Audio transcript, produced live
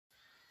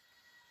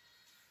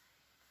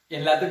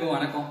எல்லாத்துக்கும்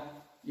வணக்கம்.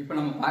 இப்போ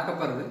நம்ம பார்க்க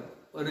போறது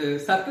ஒரு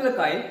சர்க்குலர்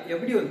காயில்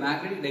எப்படி ஒரு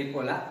மேக்னெட்டிக்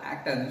டைபோலா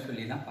ஆக்ட் ஆகுதுன்னு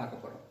சொல்லி தான்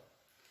பார்க்க போறோம்.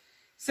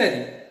 சரி,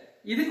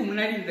 இதுக்கு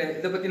முன்னாடி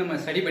இதை பத்தி நம்ம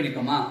ஸ்டடி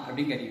பண்ணிக்கோமா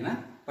அப்படின்னு கேட்டீங்கன்னா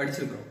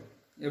படிச்சிருக்கிறோம்.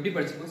 எப்படி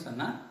படிச்சிருக்கோம்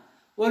சொன்னா,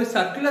 ஒரு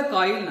சர்க்குலர்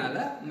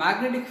காயில்னால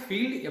மேக்னெட்டிக்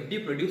ஃபீல்டு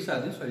எப்படி ப்ரொடியூஸ்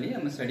ஆகுதுன்னு சொல்லி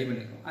நம்ம ஸ்டடி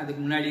பண்ணிருக்கோம். அதுக்கு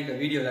முன்னாடி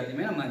இருக்க வீடியோ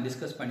எல்லாத்தையுமே நம்ம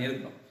டிஸ்கஸ்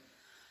பண்ணியிருக்கிறோம்.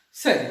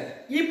 சரி,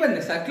 இப்போ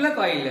இந்த சர்க்குலர்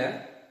காயில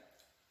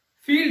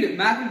ஃபீல்டு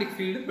மேக்னெட்டிக்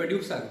ஃபீல்டு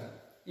ப்ரொடியூஸ் ஆகுது.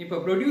 இப்போ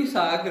ப்ரொடியூஸ்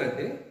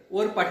ஆகுறது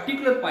ஒரு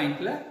பர்டிகுலர்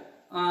பாயிண்ட்ல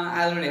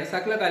அதனுடைய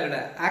சர்க்குலர் காயிலோட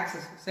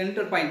ஆக்சஸ்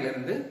சென்டர் பாயிண்ட்ல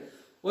இருந்து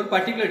ஒரு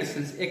பர்டிகுலர்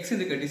டிஸ்டன்ஸ் எக்ஸ்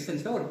இருக்க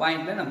டிஸ்டன்ஸ்ல ஒரு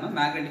பாயிண்ட்ல நம்ம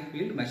மேக்னெட்டிக்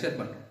ஃபீல்டு மெஷர்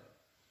பண்றோம்.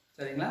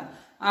 சரிங்களா?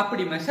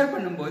 அப்படி மெஷர்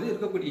பண்ணும்போது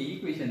இருக்கக்கூடிய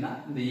ஈக்குவேஷன் தான்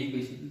இந்த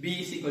equation. B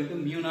is equal to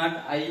mu naught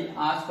I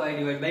r square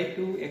divided by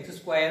 2x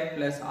square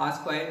plus r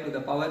square to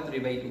the power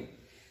 3/2.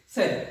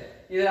 சரி,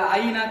 இதுல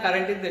I னா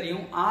கரண்ட்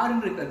தெரியும், R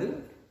இருக்குது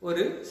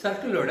ஒரு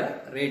சர்க்கிளோட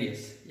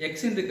ரேடியஸ்,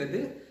 X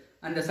இருக்குது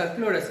அந்த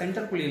சர்க்கிளோட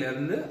சென்டர் புள்ளியில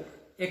இருந்து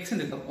X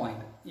இருக்க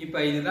பாயிண்ட். இப்போ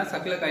இதுதான்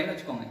சர்க்குலர் காயில்னு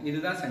வச்சுக்கோங்க,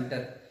 இதுதான்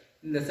சென்டர்.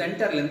 இந்த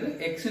சென்டர்ல இருந்து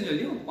எக்ஸ்ன்னு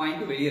சொல்லி ஒரு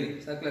பாயிண்ட் வெளியே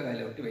இருக்கு சர்க்குலர்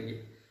காயில விட்டு வெளியே.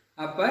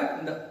 அப்ப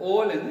இந்த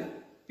ஓல இருந்து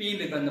பி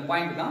இருக்க அந்த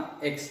பாயிண்ட் தான்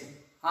எக்ஸ்,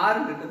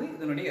 ஆர் இருக்குது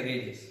இதனுடைய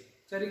ரேடியஸ்.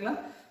 சரிங்களா?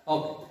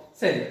 ஓகே,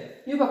 சரி.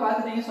 இப்ப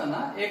பாத்துட்டீங்க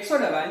சொன்னா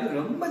எக்ஸோட வேல்யூ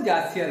ரொம்ப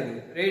ஜாஸ்தியா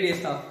இருக்குது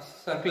ரேடியஸ் ஆஃப்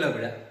சர்க்குலர்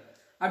விட.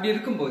 அப்படி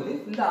இருக்கும்போது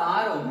இந்த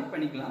ஆரை ஒமிட்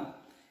பண்ணிக்கலாம்,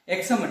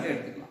 எக்ஸை மட்டும்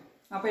எடுத்துக்கலாம்.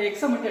 அப்ப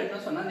எக்ஸை மட்டும்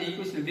எடுத்தோம் சொன்னா இந்த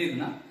ஈக்குவேஷன் எப்படி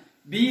இருக்குன்னா,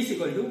 B is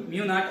equal to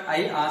mu naught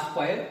I r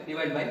square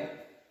divided by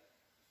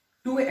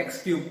 2x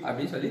cube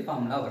அப்படின்னு சொல்லி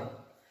ஃபார்முலா வரும்.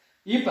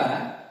 இப்ப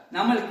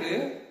நம்மளுக்கு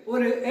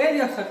ஒரு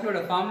ஏரியா ஆஃப் சர்க்கிளோட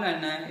ஃபார்முலா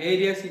என்ன?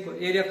 Area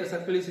of the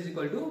circle is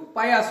equal to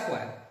pi r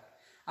square.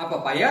 அப்ப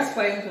pi r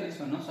square னு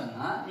சொல்லி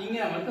சொன்னா இங்க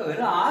நமக்கு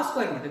வெறும் r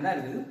square மட்டும் தான்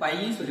இருக்குது, pi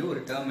னு சொல்லி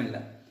ஒரு டேர்ம் இல்ல.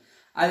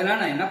 அதனால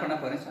நான் என்ன பண்ண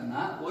போறேன்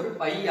சொன்னா, ஒரு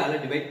pi ஆல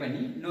டிவைட்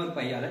பண்ணி இன்னொரு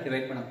pi ஆல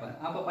டிவைட் பண்ண போறேன்.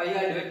 அப்ப pi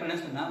ஆல டிவைட் பண்ண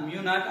சொன்னா mu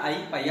naught I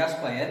pi r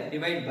square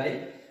divided by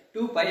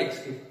 2 pi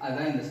x cube.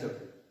 அதான் இந்த ஸ்டெப்.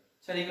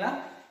 சரிங்களா?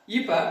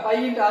 இப்ப pi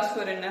into r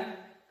square என்ன?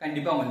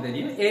 கண்டிப்பா உங்களுக்கு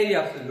தெரியும், ஏரியா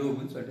ஆஃப் தி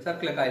லூப்னு சொல்லிட்டு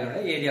circular காயிலோட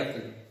area of the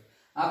loop.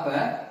 அப்ப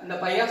இந்த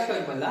pi r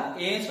square பதிலா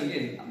a சொல்லி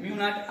எழுதிக்கலாம், mu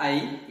naught I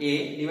a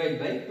divided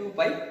by 2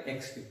 pi x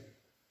cube.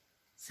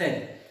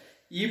 சரி,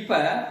 இப்ப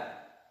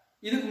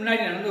இதுக்கு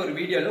முன்னாடி நடந்த ஒரு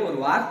வீடியோல ஒரு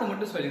வார்த்தை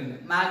மட்டும்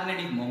சொல்லியிருந்தேன்,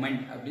 மேக்னெட்டிக்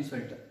மொமெண்ட் அப்படின்னு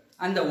சொல்லிட்டு.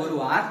 அந்த ஒரு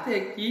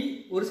வார்த்தைக்கு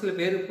ஒரு சில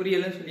பேர்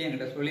புரியலன்னு சொல்லி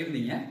என்கிட்ட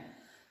சொல்லியிருந்தீங்க,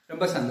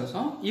 ரொம்ப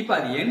சந்தோஷம். இப்ப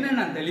அது என்னன்னு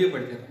நான்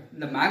தெளிவுபடுத்துறேன்,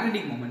 இந்த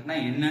மேக்னெட்டிக் மொமெண்ட்னா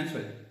என்னன்னு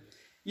சொல்லி.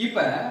 இப்ப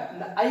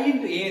இந்த I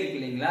into A இருக்கு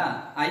இல்லைங்களா,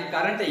 I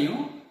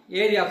கரண்ட்டையும்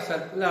area of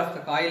circle of the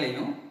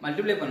காயிலையும்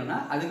multiply பண்ணோம்னா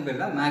அதுக்கு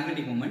பேர் தான்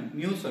மேக்னெட்டிக் மொமெண்ட்,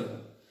 மியூ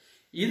சொல்றோம்.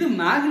 இது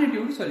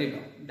மேக்னிடியூட்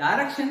சொல்லிட்டோம்,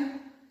 டைரக்ஷன்.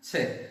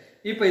 சரி,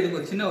 இப்போ இதுக்கு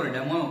ஒரு சின்ன ஒரு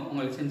டெமோ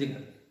உங்களுக்கு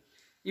செஞ்சுக்கிறேன்.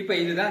 இப்போ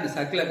இதுதான் இந்த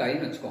சர்க்குலர்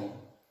காயில்னு வச்சுக்கோங்க.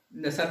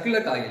 இந்த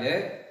சர்க்குலர் காயில்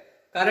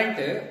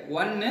கரண்ட்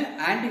ஒன்னு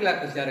ஆன்டி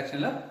கிளாக் வைஸ்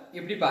டைரக்ஷன்ல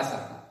எப்படி பாஸ்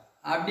ஆகும்,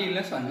 அப்படி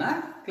இல்லை சொன்னா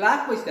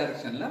கிளாக் வைஸ்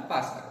டைரக்ஷன்ல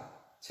பாஸ் ஆகும்.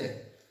 சரி,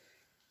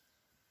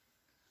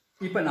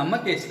 இப்ப நம்ம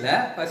கேஸ்ல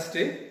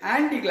ஃபர்ஸ்ட்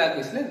ஆன்டி கிளாக்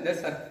வைஸ்ல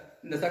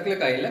இந்த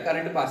சர்க்குலர் காயில்ல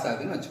கரண்ட் பாஸ்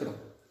ஆகுதுன்னு வச்சுக்கிறோம்.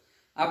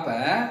 அப்ப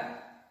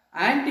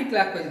ஆன்டி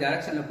கிளாக் வைஸ்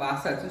டைரக்ஷன்ல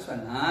பாஸ் ஆச்சுன்னு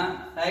சொன்னா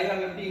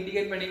டயகிராம் எப்படி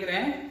இண்டிகேட்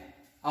பண்ணிக்கிறேன்,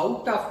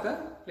 out of the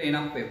plane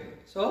of paper.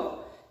 So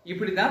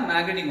இப்படிதான்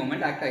மேக்னெட்டிக்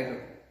மொமெண்ட் ஆக்ட் ஆகிட்டு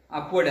இருக்கும்,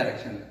 அப்வர்ட்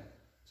டைரக்ஷன்ல.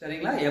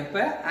 சரிங்களா?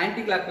 எப்ப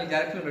anti clock wise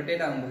direction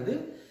rotate ஆகும்போது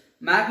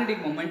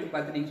மேக்னெட்டிக் மொமெண்ட்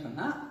பார்த்துட்டீங்கன்னு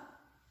சொன்னா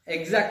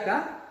எக்ஸாக்டா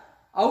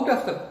அவுட்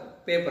ஆஃப் த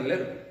பேப்பர்ல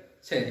இருக்கும்.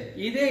 சரி,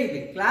 இதே இது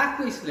கிளாக்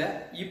வைஸ்ல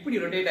இப்படி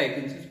ரொட்டேட்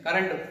ஆயிட்டு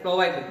கரண்ட் ஃப்ளோ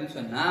ஆயிட்டுன்னு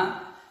சொன்னா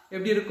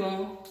எப்படி இருக்கும்?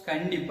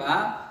 கண்டிப்பா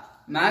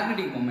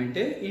மேக்னெட்டிக் மொமெண்ட்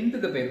இன்டு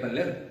த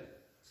பேப்பர்ல இருக்கும்.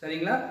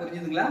 சரிங்களா?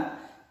 புரிஞ்சுதுங்களா?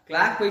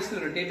 கிளாக் வைஸ்ல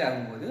ரொட்டேட்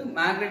ஆகும்போது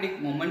மேக்னெட்டிக்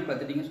மொமெண்ட்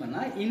பார்த்துட்டீங்கன்னு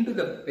சொன்னா இன்டு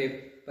த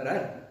பேப்பரா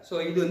இருக்கும். ஸோ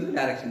இது வந்து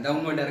டைரக்ஷன்,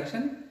 டவுன்வர்ட்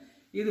டைரக்ஷன்.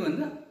 இது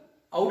வந்து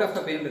அவுட் ஆஃப்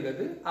த பேப்பர்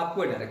இருக்கிறது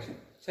அப்வர்ட்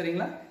டைரக்ஷன்.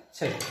 சரிங்களா?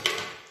 சரி,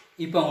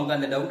 இப்போ உங்களுக்கு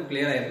அந்த டவுட்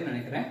கிளியர் ஆயிருக்குன்னு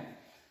நினைக்கிறேன்.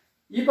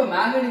 இப்போ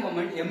magnetic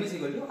moment m is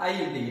equal to I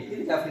into A,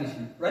 இது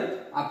டெஃபினிஷன், ரைட்?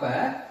 அப்ப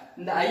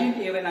இந்த I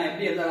into A நான்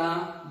எப்படி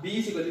எழுதலாம்? B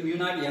is equal to mu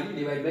naught m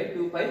divided by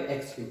 2 pi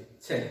x cube.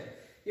 சரி,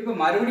 இப்போ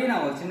மறுபடியும்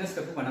நான் ஒரு சின்ன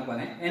ஸ்டெப் பண்ண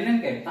போறேன்.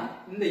 என்னன்னு கேட்டா,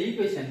 இந்த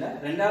ஈக்குவேஷன்ல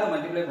 2ஆல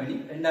மல்டிப்ளை பண்ணி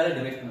 2ஆல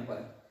டிவைட் பண்ண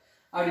போறேன்.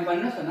 அப்படி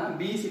பண்ண சொன்னா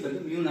B is equal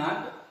to mu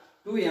naught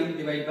 2m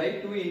divided by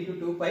 2 into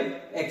 2 pi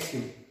x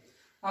cube.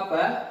 அப்ப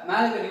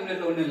மேல இருக்க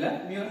நியூமரேட்டர் ஒண்ணும் இல்ல,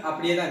 mu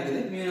அப்படியே தான்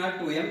இருக்குது, mu naught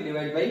 2m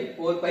divided by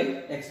 4 pi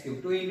x cube.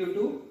 2 into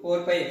 2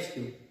 4 pi x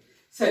cube.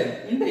 சரி,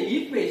 இந்த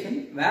ஈக்குவேஷன்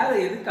வேற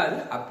எதுக்காது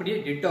அப்படியே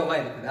டிட்டோவா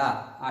இருக்குதா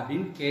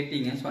அப்படின்னு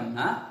கேட்டீங்கன்னு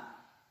சொன்னா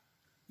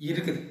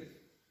இருக்குது.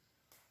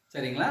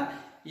 சரிங்களா?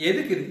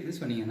 எதுக்கு இருக்குன்னு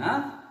சொன்னீங்கன்னா,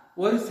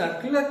 ஒரு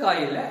சர்க்குலர்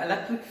காயில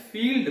எலக்ட்ரிக்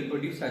ஃபீல்டு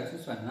ப்ரொடியூஸ்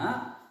ஆச்சுன்னு சொன்னா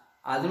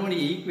அதனுடைய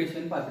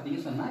ஈக்குவேஷன்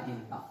பார்த்துட்டீங்கன்னு சொன்னா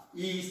இதுதான்,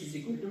 E is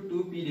equal to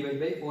 2p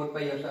divided by 4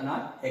 pi epsilon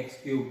naught x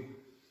cube.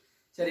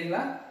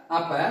 சரிங்களா?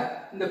 அப்ப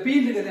இந்த P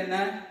இருக்குது என்ன?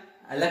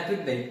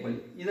 Electric dipole.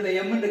 இதுல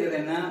M இருக்குது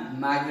என்ன?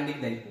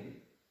 Magnetic dipole.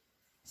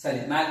 சரி,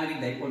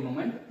 மேக்னெட்டிக் டைபோல்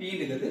மூமெண்ட், P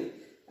இருக்குது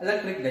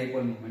எலக்ட்ரிக்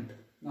டைபோல் மூமெண்ட்.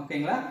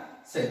 ஓகேங்களா?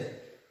 சரி,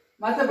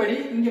 மற்றபடி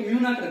இங்க mu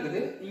naught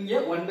இருக்குது, இங்க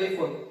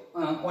 1/4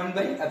 1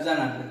 by epsilon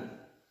naught இருக்குது,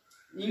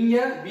 இங்க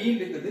B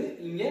இருக்குது,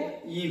 இங்க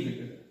E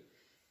இருக்குது,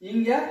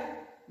 இங்க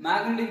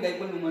magnetic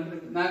dipole moment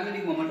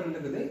magnetic moment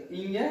இருக்குது,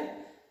 இங்க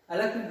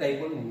எலக்ட்ரிக்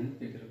டைபோல்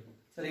மொமெண்ட் இருக்கும்.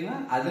 சரிங்களா?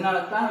 அதனால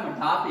தான் நம்ம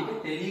டாபிக்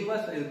தெளிவா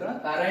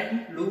சொல்லியிருக்கிறோம்.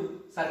 Current loop,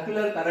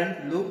 circular current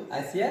loop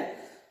as a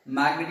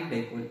magnetic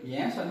dipole.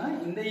 ஏன் சொன்னா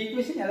இந்த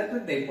ஈக்குவேஷன்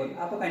எலக்ட்ரிக் டைபோல்,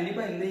 அப்ப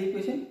கண்டிப்பா இந்த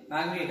ஈக்குவேஷன்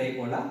மேக்னெட்டிக்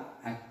டைபோலா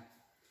ஆகும்.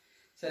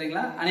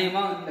 சரிங்களா?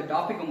 அநேகமா இந்த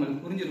டாபிக்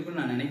உங்களுக்கு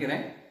புரிஞ்சிருக்கும்னு நான்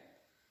நினைக்கிறேன்.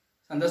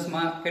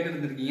 சந்தோஷமா கேட்டு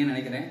இருந்திருக்கீங்கன்னு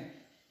நினைக்கிறேன்.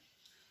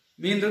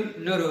 மீண்டும்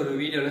இன்னொரு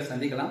வீடியோவில்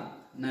சந்திக்கலாம்.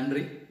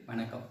 நன்றி,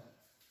 வணக்கம்.